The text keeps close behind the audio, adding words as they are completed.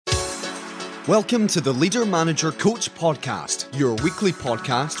Welcome to the Leader Manager Coach Podcast, your weekly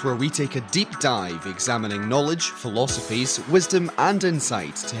podcast where we take a deep dive examining knowledge, philosophies, wisdom and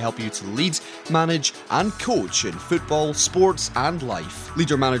insight to help you to lead, manage and coach in football, sports and life.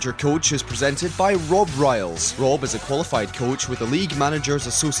 Leader Manager Coach is presented by Rob Riles. Rob is a qualified coach with a League Managers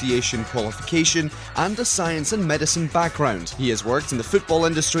Association qualification and a science and medicine background. He has worked in the football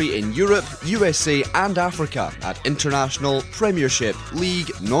industry in Europe, USA and Africa at international, Premiership,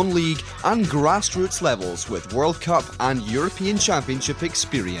 League, non-league and grassroots levels with World Cup and European Championship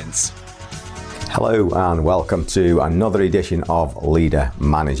experience. Hello and welcome to another edition of Leader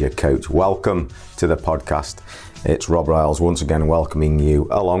Manager Coach. Welcome to the podcast. It's Rob Riles once again welcoming you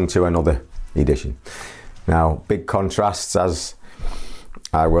along to another edition. Now, big contrasts as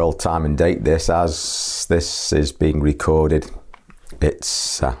I will time and date this as this is being recorded.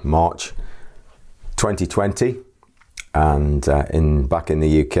 It's March 2020 and back in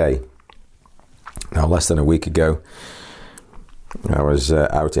the UK. Now, less than a week ago, I was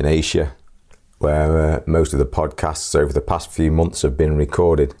out in Asia, where most of the podcasts over the past few months have been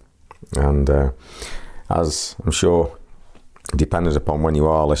recorded. And as I'm sure, dependent upon when you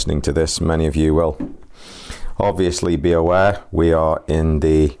are listening to this, many of you will obviously be aware, we are in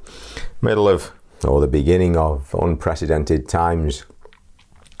the middle of, or the beginning of, unprecedented times.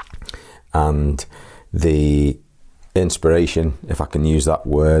 And the inspiration, if I can use that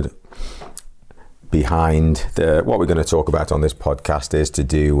word, behind what we're going to talk about on this podcast is to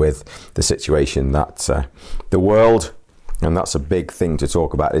do with the situation that the world, and that's a big thing to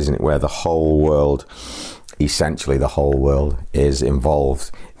talk about, isn't it, where the whole world, essentially the whole world, is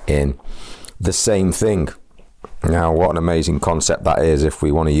involved in the same thing. Now, what an amazing concept that is, if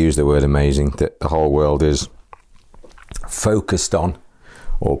we want to use the word amazing, that the whole world is focused on,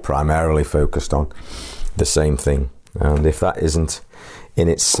 or primarily focused on, the same thing. And if that isn't in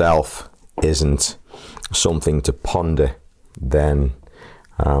itself isn't something to ponder, then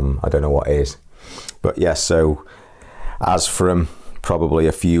I don't know what is. But yes, so as from probably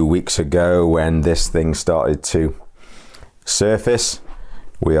a few weeks ago when this thing started to surface,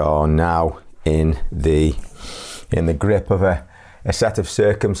 we are now in the grip of a set of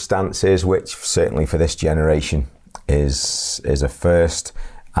circumstances which certainly for this generation is a first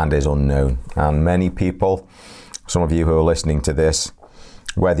and is unknown. And many people, some of you who are listening to this,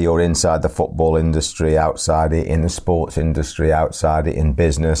 whether you're inside the football industry, outside it, in the sports industry, outside it, in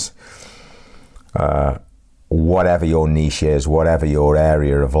business, whatever your niche is, whatever your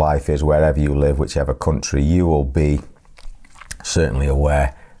area of life is, wherever you live, whichever country, you will be certainly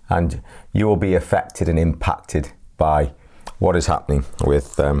aware and you will be affected and impacted by what is happening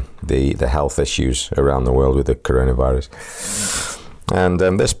with the health issues around the world with the coronavirus. And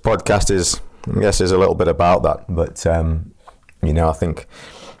this podcast is a little bit about that, but I think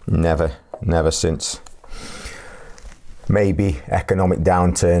never since maybe economic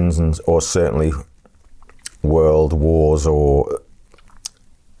downturns or certainly world wars or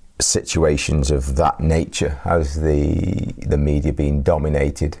situations of that nature has the media been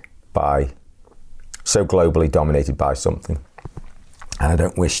so globally dominated by something. And I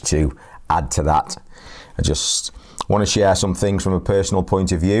don't wish to add to that. I just want to share some things from a personal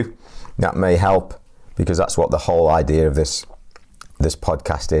point of view that may help, because that's what the whole idea of this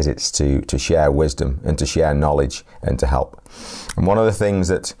podcast is. It's to share wisdom and to share knowledge and to help. And one of the things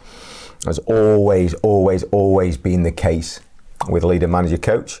that has always been the case with Leader Manager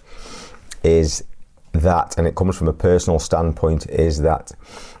Coach is that, and it comes from a personal standpoint, is that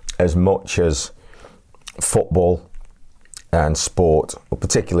as much as football and sport, or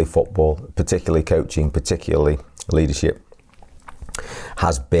particularly football, particularly coaching, particularly leadership,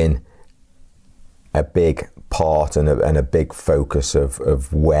 has been a big part and a big focus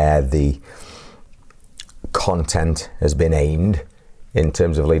of where the content has been aimed in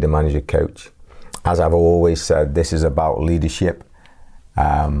terms of Leader Manager Coach. As I've always said, this is about leadership,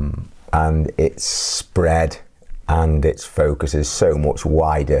 and its spread and its focus is so much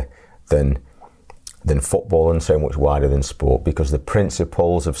wider than football and so much wider than sport, because the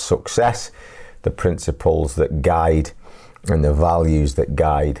principles of success, the principles that guide and the values that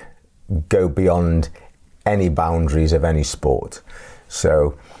guide go beyond any boundaries of any sport.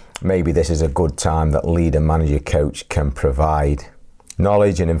 So maybe this is a good time that Leader Manager Coach can provide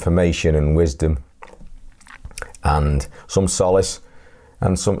knowledge and information and wisdom and some solace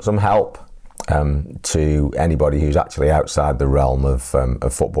and some help to anybody who's actually outside the realm of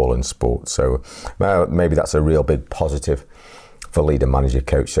football and sport. So maybe that's a real big positive for Leader Manager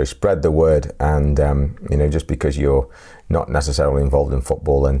Coach. So spread the word, and just because you're not necessarily involved in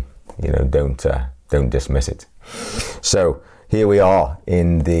football, then don't dismiss it. So here we are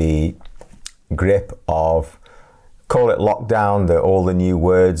in the grip of, call it lockdown, all the new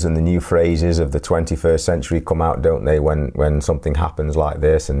words and the new phrases of the 21st century come out, don't they, when something happens like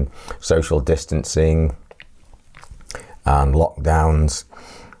this, and social distancing and lockdowns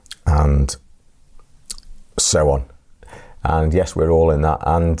and so on. And yes, we're all in that.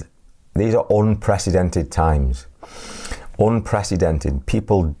 And these are unprecedented times. Unprecedented.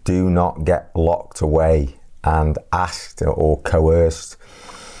 People do not get locked away and asked or coerced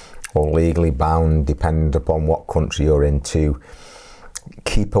or legally bound, depending upon what country you're in, to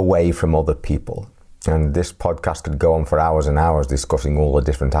keep away from other people. And this podcast could go on for hours and hours discussing all the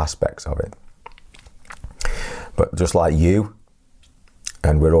different aspects of it. But just like you,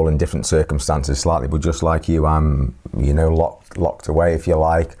 and we're all in different circumstances slightly, but just like you, I'm, locked away, if you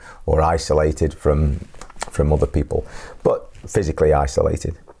like, or isolated from other people, but physically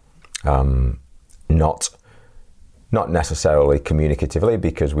isolated. Not necessarily communicatively,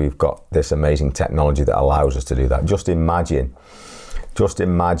 because we've got this amazing technology that allows us to do that. Just imagine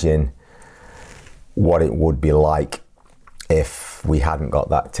what it would be like if we hadn't got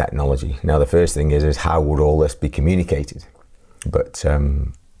that technology. Now, the first thing is how would all this be communicated? But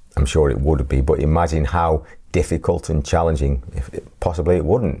I'm sure it would be. But imagine how difficult and challenging, possibly it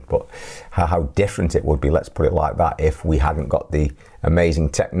wouldn't, but how different it would be, let's put it like that, if we hadn't got the amazing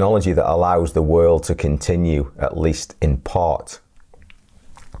technology that allows the world to continue, at least in part,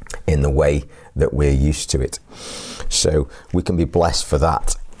 in the way that we're used to it. So we can be blessed for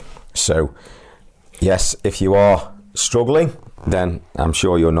that. So yes, if you are struggling, then I'm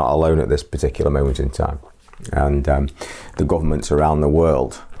sure you're not alone at this particular moment in time. And the governments around the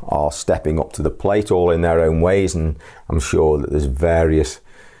world are stepping up to the plate, all in their own ways, and I'm sure that there's various,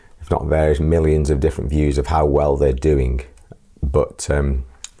 if not various, millions of different views of how well they're doing. But from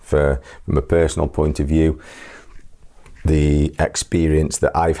a personal point of view, the experience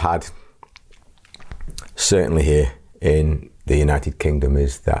that I've had, certainly here in the United Kingdom,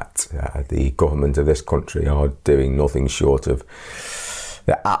 is that the government of this country are doing nothing short of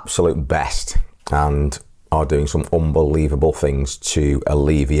their absolute best, and are doing some unbelievable things to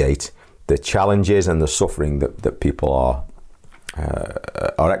alleviate the challenges and the suffering that people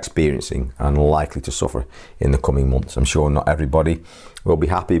are experiencing and likely to suffer in the coming months. I'm sure not everybody will be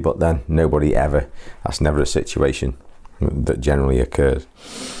happy, but then nobody ever. That's never a situation that generally occurs.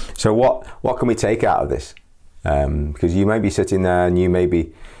 So what can we take out of this? Because you may be sitting there and you may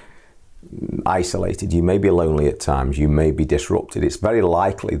be isolated, you may be lonely at times, you may be disrupted. It's very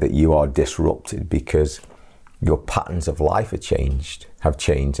likely that you are disrupted because your patterns of life have changed,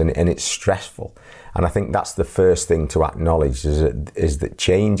 and it's stressful. And I think that's the first thing to acknowledge, is that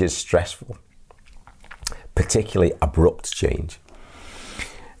change is stressful, particularly abrupt change.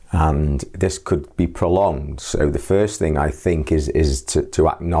 And this could be prolonged. So the first thing I think is to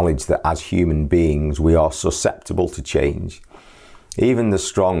acknowledge that as human beings, we are susceptible to change. Even the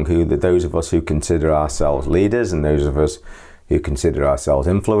strong, those of us who consider ourselves leaders, and those of us who consider ourselves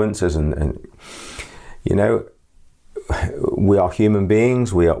influencers, and we are human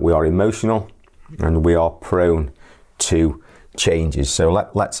beings, we are emotional, and we are prone to changes. So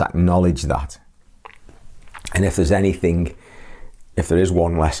let's acknowledge that. And if there is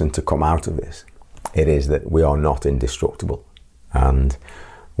one lesson to come out of this, it is that we are not indestructible. And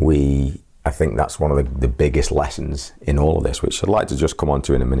I think that's one of the biggest lessons in all of this, which I'd like to just come on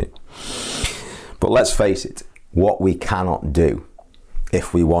to in a minute. But let's face it, what we cannot do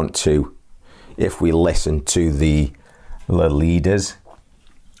if we listen to the leaders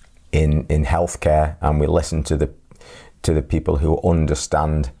in healthcare, and we listen to the people who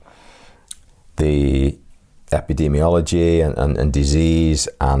understand the epidemiology and disease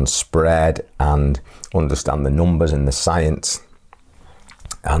and spread, and understand the numbers and the science,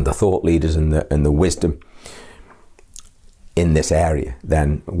 and the thought leaders and the wisdom in this area,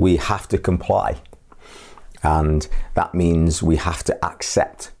 then we have to comply. And that means we have to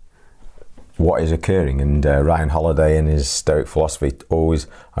accept what is occurring. And Ryan Holiday, in his Stoic philosophy, always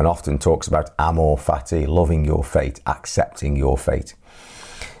and often talks about amor fati, loving your fate, accepting your fate.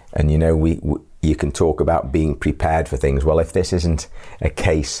 And you can talk about being prepared for things. Well, if this isn't a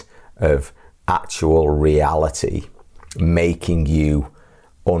case of actual reality making you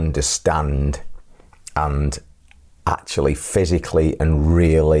understand and actually physically and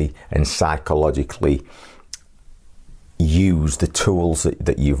really and psychologically use the tools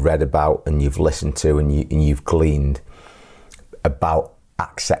that you've read about and you've listened to and you've gleaned about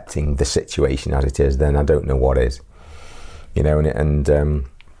accepting the situation as it is, then I don't know what is.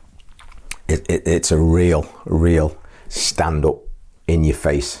 It's a real stand up in your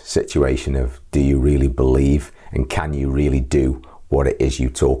face situation of, do you really believe and can you really do what it is you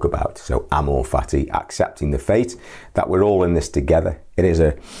talk about. So Amor Fati, accepting the fate that we're all in this together. It is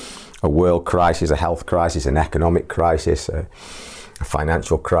a world crisis, a health crisis, an economic crisis, a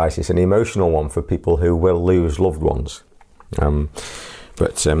financial crisis, an emotional one for people who will lose loved ones.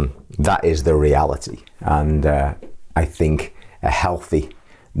 But that is the reality. And I think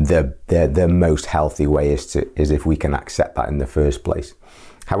the most healthy way is if we can accept that in the first place.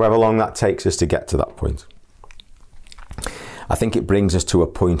 However long that takes us to get to that point. I think it brings us to a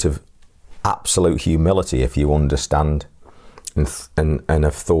point of absolute humility if you understand and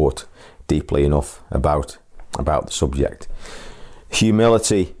have thought deeply enough about the subject.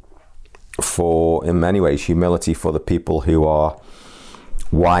 Humility in many ways, humility for the people who are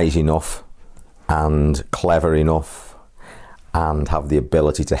wise enough and clever enough and have the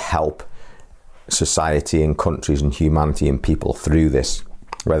ability to help society and countries and humanity and people through this,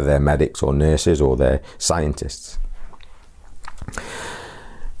 whether they're medics or nurses or they're scientists.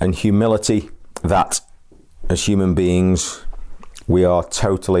 And humility that as human beings we are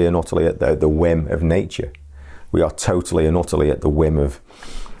totally and utterly at the whim of nature. We are totally and utterly at the whim of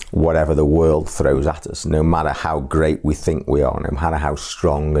whatever the world throws at us, no matter how great we think we are, no matter how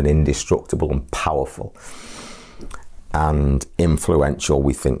strong and indestructible and powerful and influential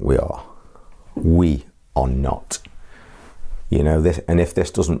we think we are. We are not. You know, this, and if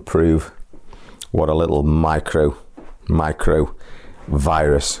this doesn't prove what a little micro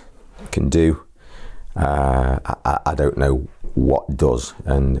virus can do, I don't know what does.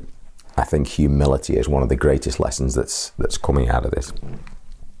 And I think humility is one of the greatest lessons that's coming out of this.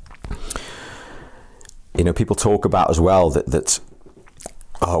 You know, people talk about as well that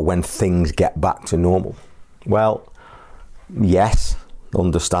when things get back to normal. Well, yes,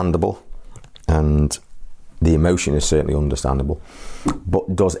 understandable, and the emotion is certainly understandable.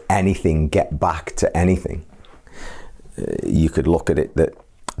 But does anything get back to anything? You could look at it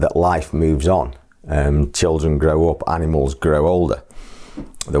that life moves on. Children grow up, animals grow older.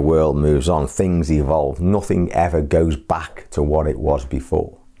 The world moves on, things evolve. Nothing ever goes back to what it was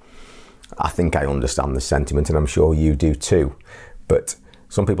before. I think I understand the sentiment, and I'm sure you do too. But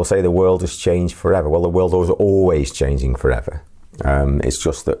some people say the world has changed forever. Well, the world is always changing forever. It's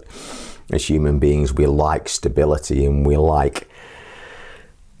just that as human beings, we like stability and we like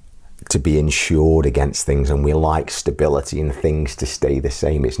to be insured against things, and we like stability and things to stay the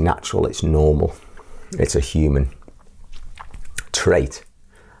same. It's natural, it's normal, it's a human trait.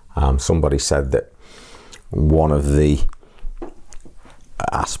 Somebody said that one of the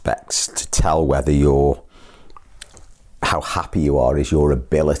aspects to tell whether how happy you are is your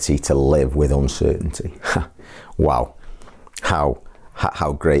ability to live with uncertainty. Wow,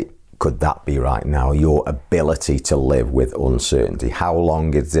 how great could that be right now? Your ability to live with uncertainty. How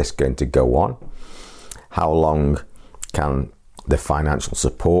long is this going to go on? How long can the financial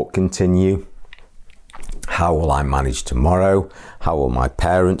support continue? How will I manage tomorrow? How will my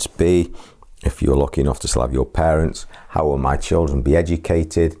parents be, if you're lucky enough to still have your parents? How will my children be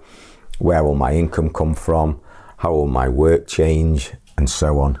educated? Where will my income come from? How will my work change? And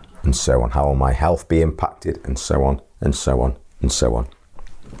so on and so on. How will my health be impacted? And so on and so on and so on.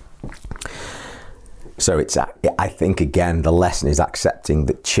 So I think again the lesson is accepting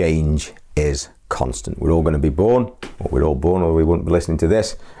that change is constant. We're all going to be born, or we're all born, or we wouldn't be listening to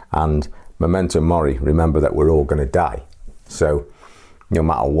this. And memento mori, remember that we're all going to die. So no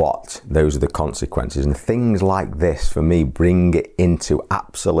matter what, those are the consequences. And things like this, for me, bring it into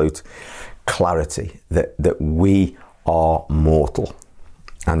absolute clarity that we are mortal.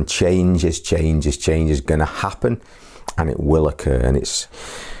 And change is going to happen, and it will occur. And it's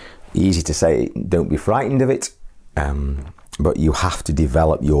easy to say, don't be frightened of it, but you have to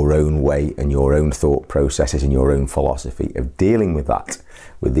develop your own way and your own thought processes and your own philosophy of dealing with that,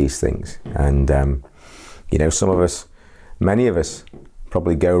 with these things. And, you know, many of us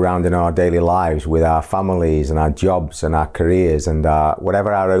probably go around in our daily lives with our families and our jobs and our careers and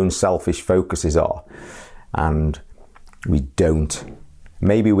whatever our own selfish focuses are. And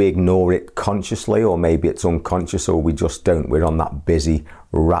maybe we ignore it consciously, or maybe it's unconscious, or we just don't. We're on that busy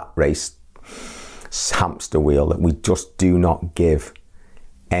rat race hamster wheel that we just do not give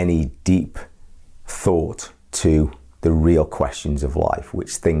any deep thought to the real questions of life,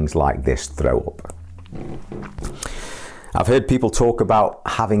 which things like this throw up. I've heard people talk about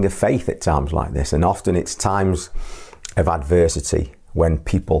having a faith at times like this, and often it's times of adversity when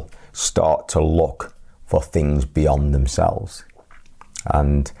people start to look for things beyond themselves.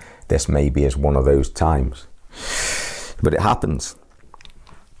 And this maybe is one of those times. But it happens.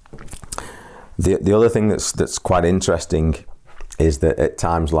 The other thing that's quite interesting is that at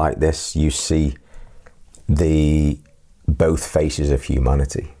times like this, you see the both faces of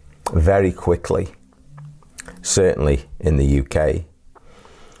humanity. Very quickly, certainly in the UK,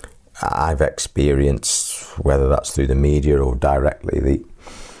 I've experienced, whether that's through the media or directly,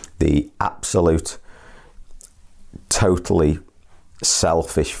 the absolute, totally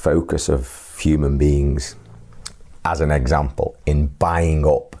selfish focus of human beings, as an example, in buying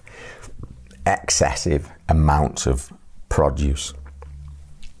up excessive amounts of produce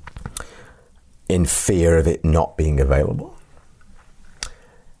in fear of it not being available.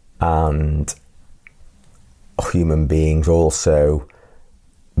 And human beings also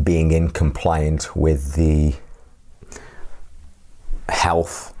being in compliant with the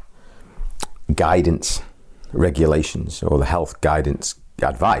health guidance regulations or the health guidance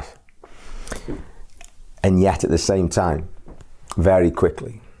advice. And yet at the same time, very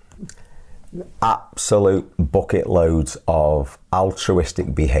quickly, absolute bucket loads of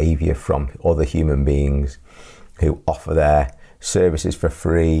altruistic behaviour from other human beings who offer their services for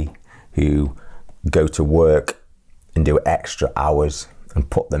free, who go to work and do extra hours and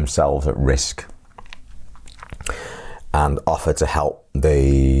put themselves at risk and offer to help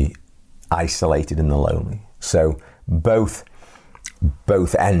the isolated and the lonely. So both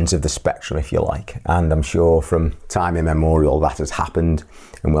ends of the spectrum, if you like, and I'm sure from time immemorial that has happened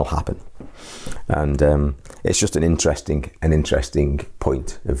and will happen. And it's just an interesting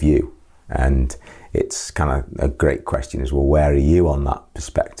point of view, and it's kind of a great question as well, where are you on that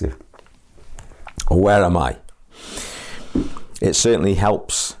perspective? Or where am I? It certainly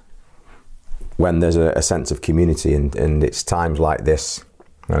helps when there's a sense of community, and it's times like this,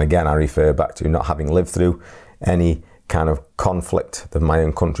 and again I refer back to not having lived through any kind of conflict that my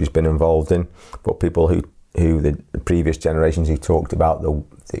own country's been involved in, but people who the previous generations who talked about the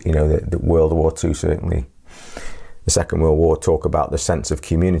World War II, certainly the Second World War, talk about the sense of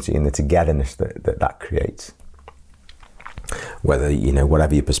community and the togetherness that creates. Whether,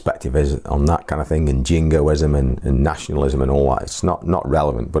 whatever your perspective is on that kind of thing, and jingoism and nationalism and all that, it's not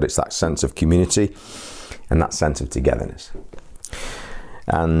relevant, but it's that sense of community and that sense of togetherness.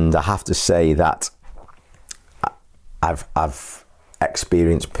 And I have to say that I've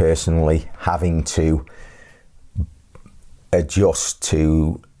experienced personally having to adjust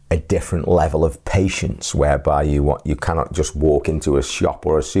to a different level of patience, whereby you cannot just walk into a shop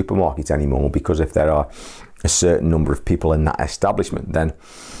or a supermarket anymore, because if there are a certain number of people in that establishment, then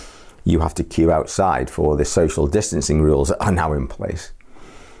you have to queue outside for the social distancing rules that are now in place,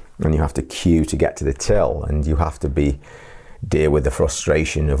 and you have to queue to get to the till, and you have to deal with the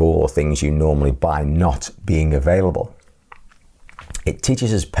frustration of all the things you normally buy not being available. It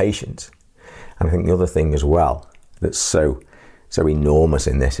teaches us patience. And I think the other thing as well that's so enormous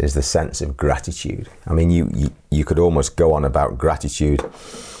in this is the sense of gratitude. I mean, you could almost go on about gratitude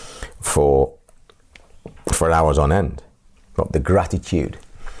for hours on end, but the gratitude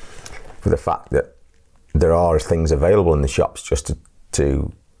for the fact that there are things available in the shops just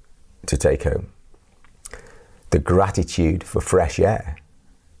to take home. The gratitude for fresh air,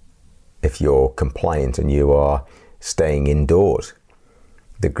 if you're compliant and you are staying indoors.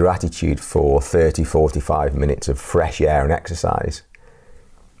 The gratitude for 30, 45 minutes of fresh air and exercise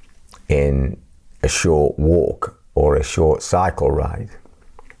in a short walk or a short cycle ride.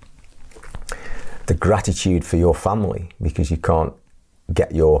 The gratitude for your family, because you can't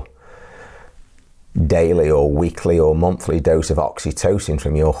get your daily or weekly or monthly dose of oxytocin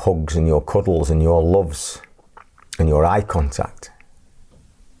from your hugs and your cuddles and your loves and your eye contact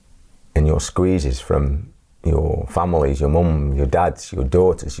and your squeezes from your families, your mum, your dads, your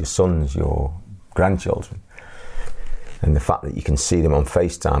daughters, your sons, your grandchildren. And the fact that you can see them on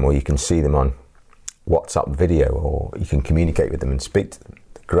FaceTime, or you can see them on WhatsApp video, or you can communicate with them and speak to them.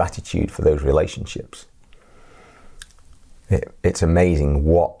 The gratitude for those relationships. It's amazing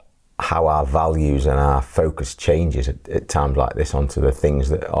how our values and our focus changes at times like this onto the things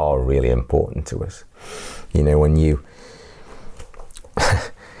that are really important to us. When you...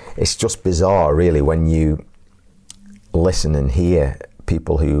 it's just bizarre, really, when you listen and hear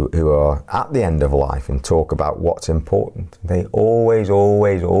people who are at the end of life and talk about what's important. They always,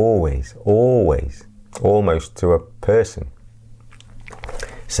 almost to a person,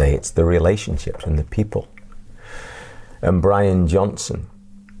 say it's the relationships and the people. And Brian Johnson,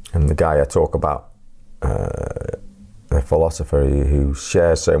 and the guy I talk about, a philosopher who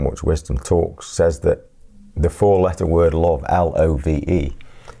shares so much wisdom, says that the four-letter word love, L-O-V-E,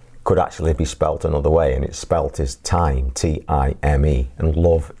 could actually be spelt another way, and it's spelt as time, T-I-M-E, and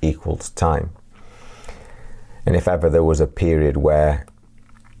love equals time. And if ever there was a period where,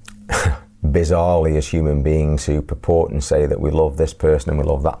 bizarrely as human beings who purport and say that we love this person and we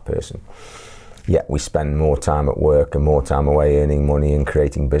love that person, yet we spend more time at work and more time away earning money and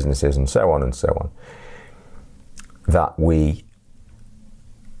creating businesses and so on and so on, that we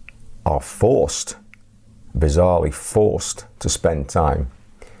are bizarrely forced to spend time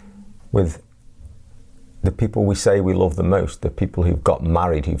with the people we say we love the most, the people who've got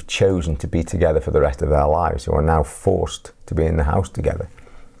married, who've chosen to be together for the rest of their lives, who are now forced to be in the house together.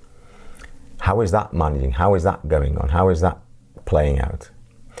 How is that managing? How is that going on? How is that playing out?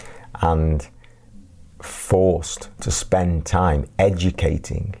 And forced to spend time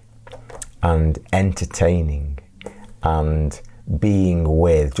educating and entertaining and being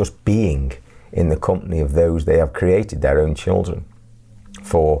in the company of those they have created, their own children,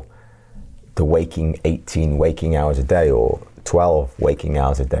 for the 18 waking hours a day or 12 waking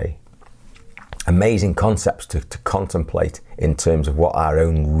hours a day. Amazing concepts to contemplate in terms of what our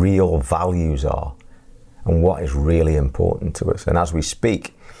own real values are and what is really important to us. And as we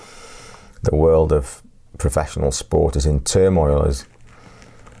speak, the world of professional sport is in turmoil, as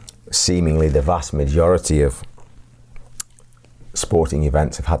seemingly the vast majority of sporting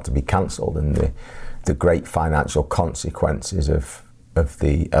events have had to be cancelled, and the great financial consequences of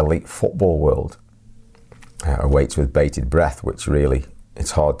the elite football world awaits with bated breath, which really,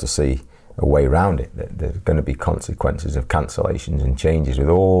 it's hard to see a way around it. There's going to be consequences of cancellations and changes with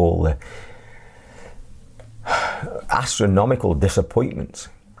all the astronomical disappointments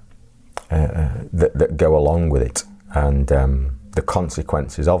that go along with it, and the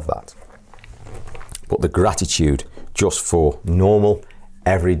consequences of that. But the gratitude just for normal,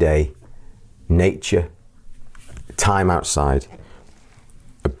 everyday nature, time outside,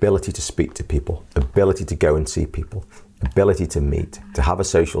 ability to speak to people, ability to go and see people, ability to meet, to have a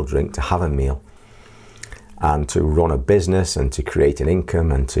social drink, to have a meal, and to run a business and to create an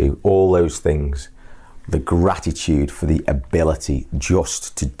income and to all those things. The gratitude for the ability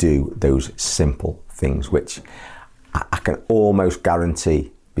just to do those simple things, which I can almost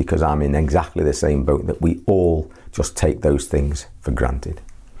guarantee, because I'm in exactly the same boat, that we all just take those things for granted.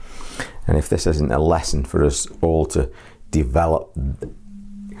 And if this isn't a lesson for us all to develop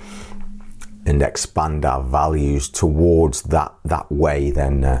and expand our values towards that way,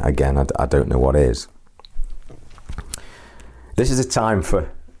 then again, I don't know what is. This is a time for,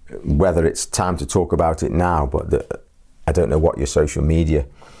 whether it's time to talk about it now, but I don't know what your social media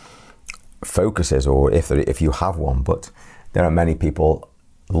focus is, or if you have one, but there are many people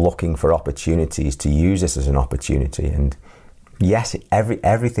looking for opportunities to use this as an opportunity. And yes,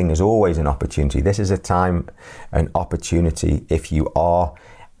 everything is always an opportunity. This is a time, an opportunity, if you are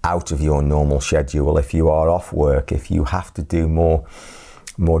out of your normal schedule, if you are off work, if you have to do more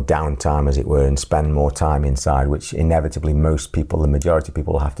downtime, as it were, and spend more time inside, which inevitably most people, the majority of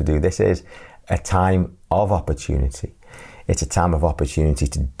people, will have to do. This is a time of opportunity. It's a time of opportunity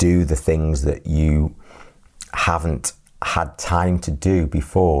to do the things that you haven't had time to do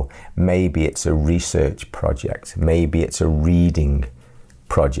before. Maybe it's a research project, maybe it's a reading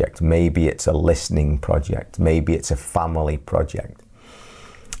project, maybe it's a listening project, maybe it's a family project.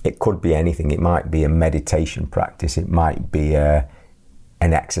 It could be anything. It might be a meditation practice, it might be an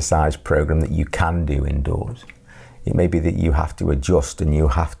exercise program that you can do indoors. It may be that you have to adjust and you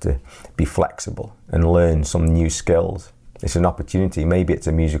have to be flexible and learn some new skills. It's an opportunity. Maybe it's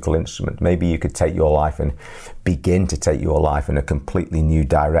a musical instrument. Maybe you could take your life and begin to take your life in a completely new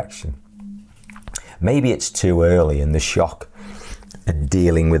direction. Maybe it's too early, and the shock and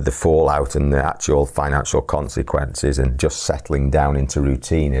dealing with the fallout and the actual financial consequences and just settling down into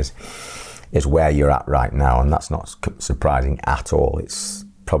routine is where you're at right now. And that's not surprising at all. It's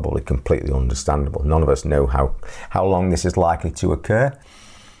probably completely understandable. None of us know how long this is likely to occur,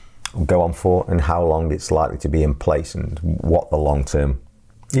 go on for, and how long it's likely to be in place, and what the long-term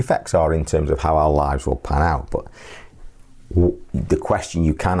effects are in terms of how our lives will pan out. But the question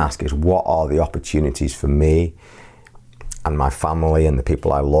you can ask is, what are the opportunities for me and my family and the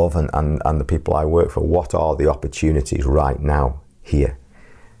people I love and the people I work for? What are the opportunities right now here?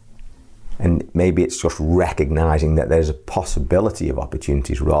 And maybe it's just recognizing that there's a possibility of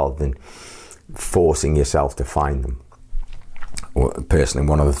opportunities rather than forcing yourself to find them. Personally,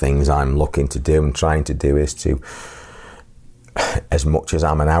 one of the things I'm looking to do and trying to do is to, as much as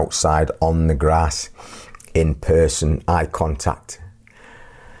I'm an outside, on the grass, in person, eye contact,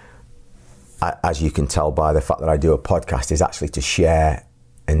 as you can tell by the fact that I do a podcast, is actually to share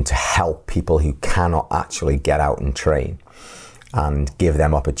and to help people who cannot actually get out and train, and give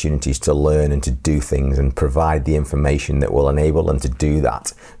them opportunities to learn and to do things, and provide the information that will enable them to do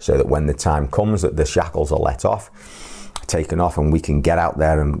that, so that when the time comes that the shackles are let off, taken off, and we can get out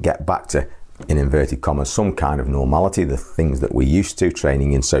there and get back to in inverted commas, some kind of normality, the things that we're used to,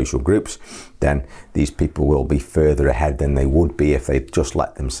 training in social groups, then these people will be further ahead than they would be if they just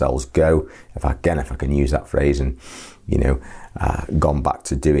let themselves go. If I can use that phrase, and gone back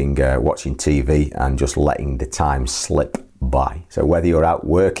to doing watching TV and just letting the time slip by. So whether you're out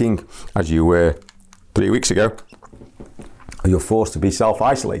working, as you were 3 weeks ago, or you're forced to be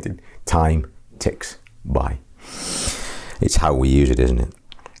self-isolated, time ticks by. It's how we use it, isn't it?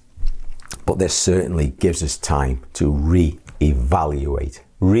 But this certainly gives us time to re-evaluate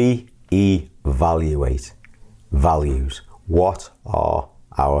values. What are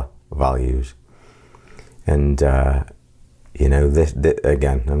our values? And, this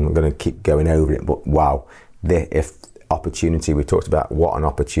again, I'm not going to keep going over it, but wow, if opportunity, we talked about what an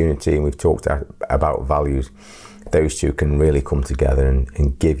opportunity, and we've talked about values, those two can really come together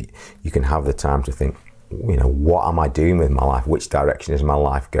and give you can have the time to think, what am I doing with my life? Which direction is my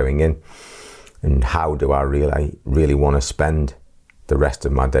life going in? And how do I really want to spend the rest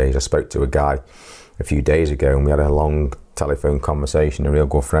of my days? I spoke to a guy a few days ago, and we had a long telephone conversation, a real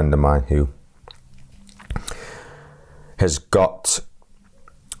good friend of mine who has got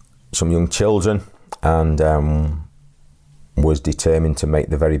some young children and was determined to make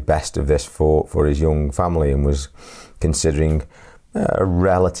the very best of this for his young family, and was considering a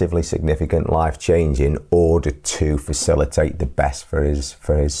relatively significant life change in order to facilitate the best for his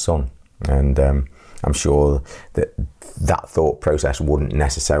son. And I'm sure that thought process wouldn't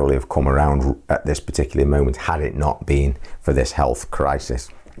necessarily have come around at this particular moment had it not been for this health crisis.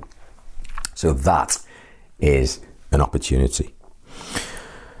 So that is an opportunity.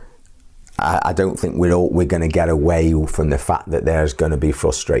 I don't think we're going to get away from the fact that there's going to be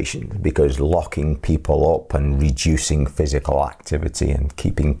frustration, because locking people up and reducing physical activity and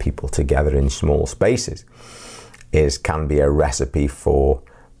keeping people together in small spaces can be a recipe for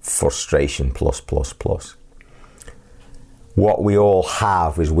frustration plus. What we all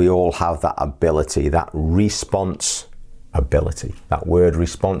have is that ability, that response ability, that word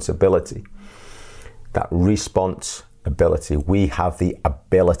responsibility, that response ability. We have the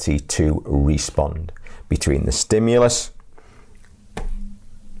ability to respond between the stimulus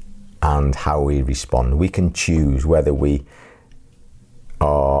and how we respond. We can choose whether we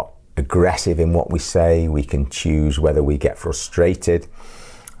are aggressive in what we say. We can choose whether we get frustrated,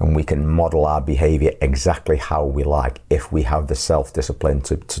 and we can model our behavior exactly how we like if we have the self-discipline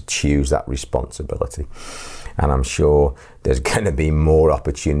to choose that responsibility. And I'm sure there's going to be more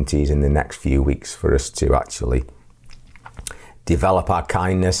opportunities in the next few weeks for us to actually develop our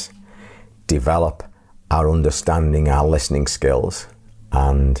kindness, develop our understanding, our listening skills,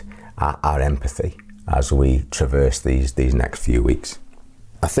 and our empathy as we traverse these next few weeks.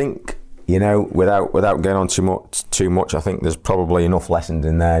 I think, without going on too much, I think there's probably enough lessons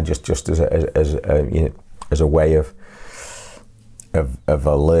in there just as a way of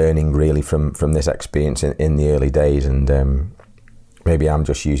a learning really from this experience in the early days. And maybe I'm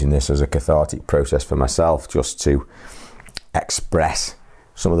just using this as a cathartic process for myself, just to express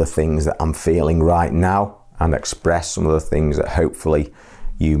some of the things that I'm feeling right now, and express some of the things that hopefully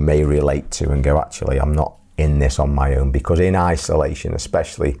you may relate to and go, actually, I'm not in this on my own. Because in isolation,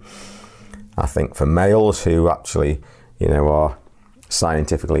 especially, I think for males who actually, are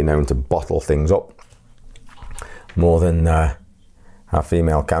scientifically known to bottle things up more than our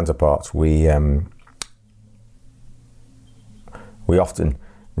female counterparts, we often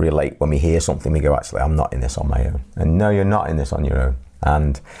relate when we hear something. We go, actually, I'm not in this on my own. And no, you're not in this on your own.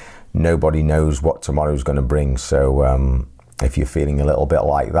 And nobody knows what tomorrow's going to bring. So if you're feeling a little bit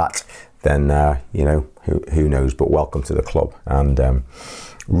like that, then who knows? But welcome to the club. And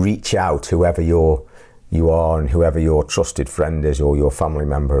reach out, whoever you are, and whoever your trusted friend is, or your family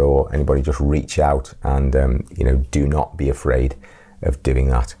member, or anybody. Just reach out, and do not be afraid of doing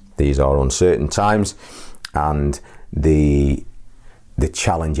that. These are uncertain times, and the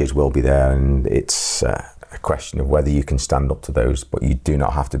challenges will be there, and it's a question of whether you can stand up to those. But you do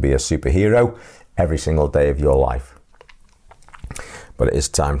not have to be a superhero every single day of your life. But it is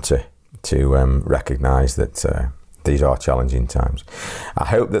time to recognise that these are challenging times. I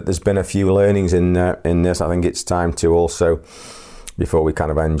hope that there's been a few learnings in this. I think it's time to also, before we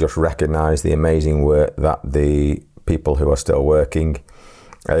kind of end, just recognise the amazing work that the people who are still working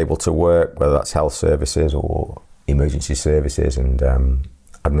are able to work, whether that's health services or emergency services and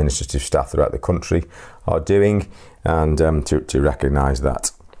administrative staff throughout the country are doing, and to recognise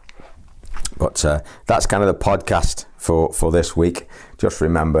that. But that's kind of the podcast for this week. Just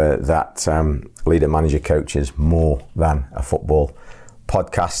remember that Leader Manager Coach is more than a football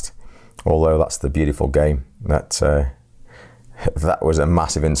podcast, although that's the beautiful game that that was a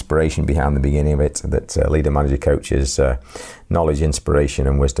massive inspiration behind the beginning of it, that Leader Manager Coach is knowledge, inspiration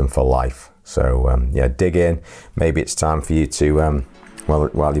and wisdom for life. So dig in. Maybe it's time for you to,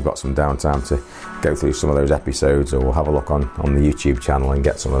 while you've got some downtime, to go through some of those episodes, or have a look on the YouTube channel and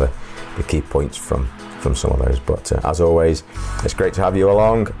get some of the key points from some of those. But as always, it's great to have you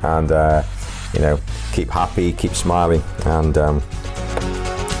along, and keep happy, keep smiling, and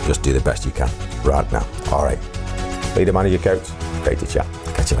just do the best you can right now. All right, Leader Manager Coach, great to chat.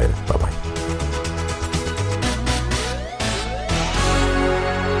 Catch you later. Bye bye.